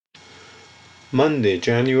Monday,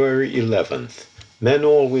 January 11th. Men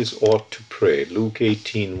always ought to pray. Luke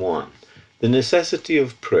 18:1. The necessity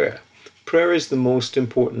of prayer. Prayer is the most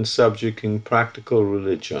important subject in practical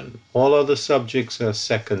religion. All other subjects are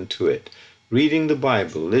second to it. Reading the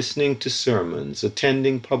Bible, listening to sermons,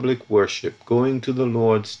 attending public worship, going to the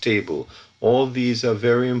Lord's table, all these are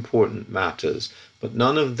very important matters, but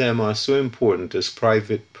none of them are so important as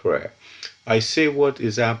private prayer. I say what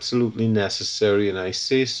is absolutely necessary, and I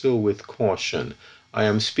say so with caution. I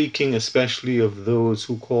am speaking especially of those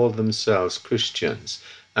who call themselves Christians,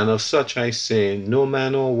 and of such I say, no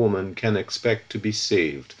man or woman can expect to be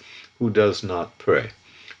saved who does not pray.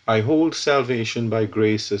 I hold salvation by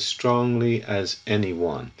grace as strongly as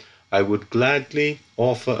anyone. I would gladly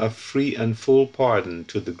offer a free and full pardon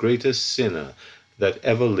to the greatest sinner that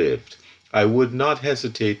ever lived. I would not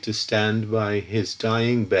hesitate to stand by his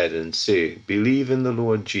dying bed and say, "Believe in the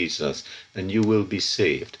Lord Jesus, and you will be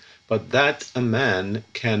saved." But that a man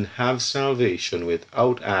can have salvation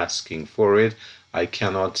without asking for it, I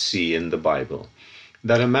cannot see in the Bible.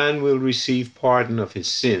 That a man will receive pardon of his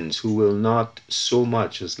sins who will not so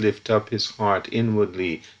much as lift up his heart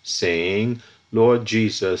inwardly, saying, "Lord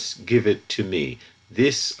Jesus, give it to me,"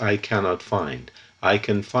 this I cannot find. I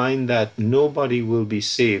can find that nobody will be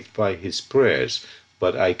saved by his prayers,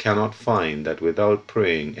 but I cannot find that without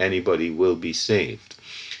praying anybody will be saved.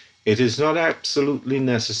 It is not absolutely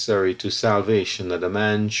necessary to salvation that a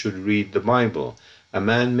man should read the Bible. A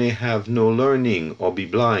man may have no learning or be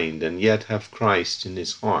blind and yet have Christ in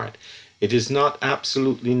his heart. It is not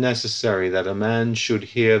absolutely necessary that a man should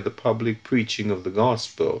hear the public preaching of the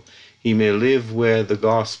gospel. He may live where the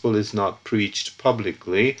gospel is not preached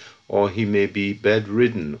publicly, or he may be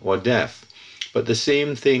bedridden or deaf. But the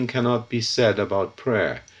same thing cannot be said about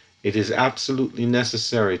prayer. It is absolutely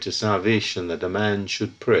necessary to salvation that a man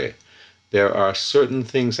should pray. There are certain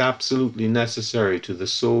things absolutely necessary to the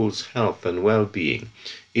soul's health and well-being.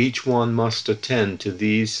 Each one must attend to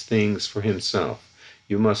these things for himself.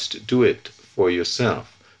 You must do it for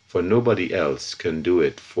yourself, for nobody else can do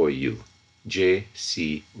it for you. J.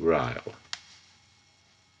 C. Ryle.